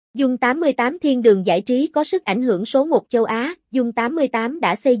Jun88 thiên đường giải trí có sức ảnh hưởng số 1 châu Á. Jun88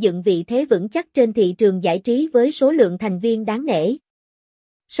 đã xây dựng vị thế vững chắc trên thị trường giải trí với số lượng thành viên đáng nể.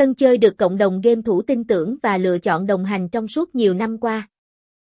 Sân chơi được cộng đồng game thủ tin tưởng và lựa chọn đồng hành trong suốt nhiều năm qua.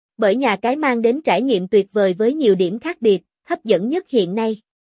 Bởi nhà cái mang đến trải nghiệm tuyệt vời với nhiều điểm khác biệt, hấp dẫn nhất hiện nay.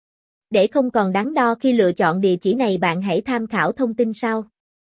 Để không còn đắn đo khi lựa chọn địa chỉ này, bạn hãy tham khảo thông tin sau.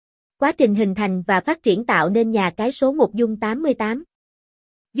 Quá trình hình thành và phát triển tạo nên nhà cái số 1 Jun88.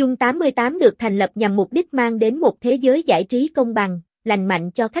 Jun88 được thành lập nhằm mục đích mang đến một thế giới giải trí công bằng, lành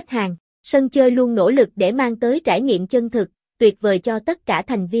mạnh cho khách hàng. Sân chơi luôn nỗ lực để mang tới trải nghiệm chân thực, tuyệt vời cho tất cả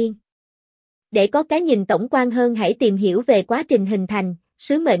thành viên. Để có cái nhìn tổng quan hơn, hãy tìm hiểu về quá trình hình thành,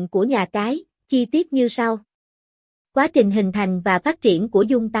 sứ mệnh của nhà cái, chi tiết như sau. Quá trình hình thành và phát triển của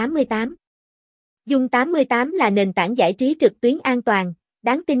Jun88. Jun88 là nền tảng giải trí trực tuyến an toàn,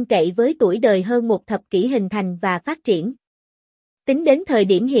 đáng tin cậy với tuổi đời hơn một thập kỷ hình thành và phát triển. Tính đến thời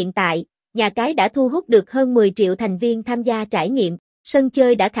điểm hiện tại, nhà cái đã thu hút được hơn 10 triệu thành viên tham gia trải nghiệm. Sân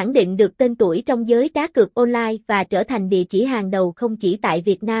chơi đã khẳng định được tên tuổi trong giới cá cược online và trở thành địa chỉ hàng đầu không chỉ tại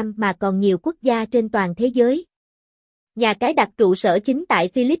Việt Nam mà còn nhiều quốc gia trên toàn thế giới. Nhà cái đặt trụ sở chính tại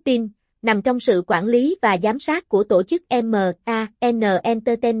Philippines, nằm trong sự quản lý và giám sát của tổ chức MAN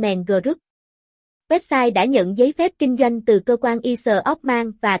Entertainment Group. Website đã nhận giấy phép kinh doanh từ cơ quan Isle of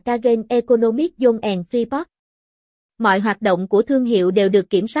Man và Cagayan Economic Zone and Freeport. Mọi hoạt động của thương hiệu đều được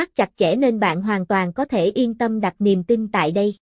kiểm soát chặt chẽ nên bạn hoàn toàn có thể yên tâm đặt niềm tin tại đây.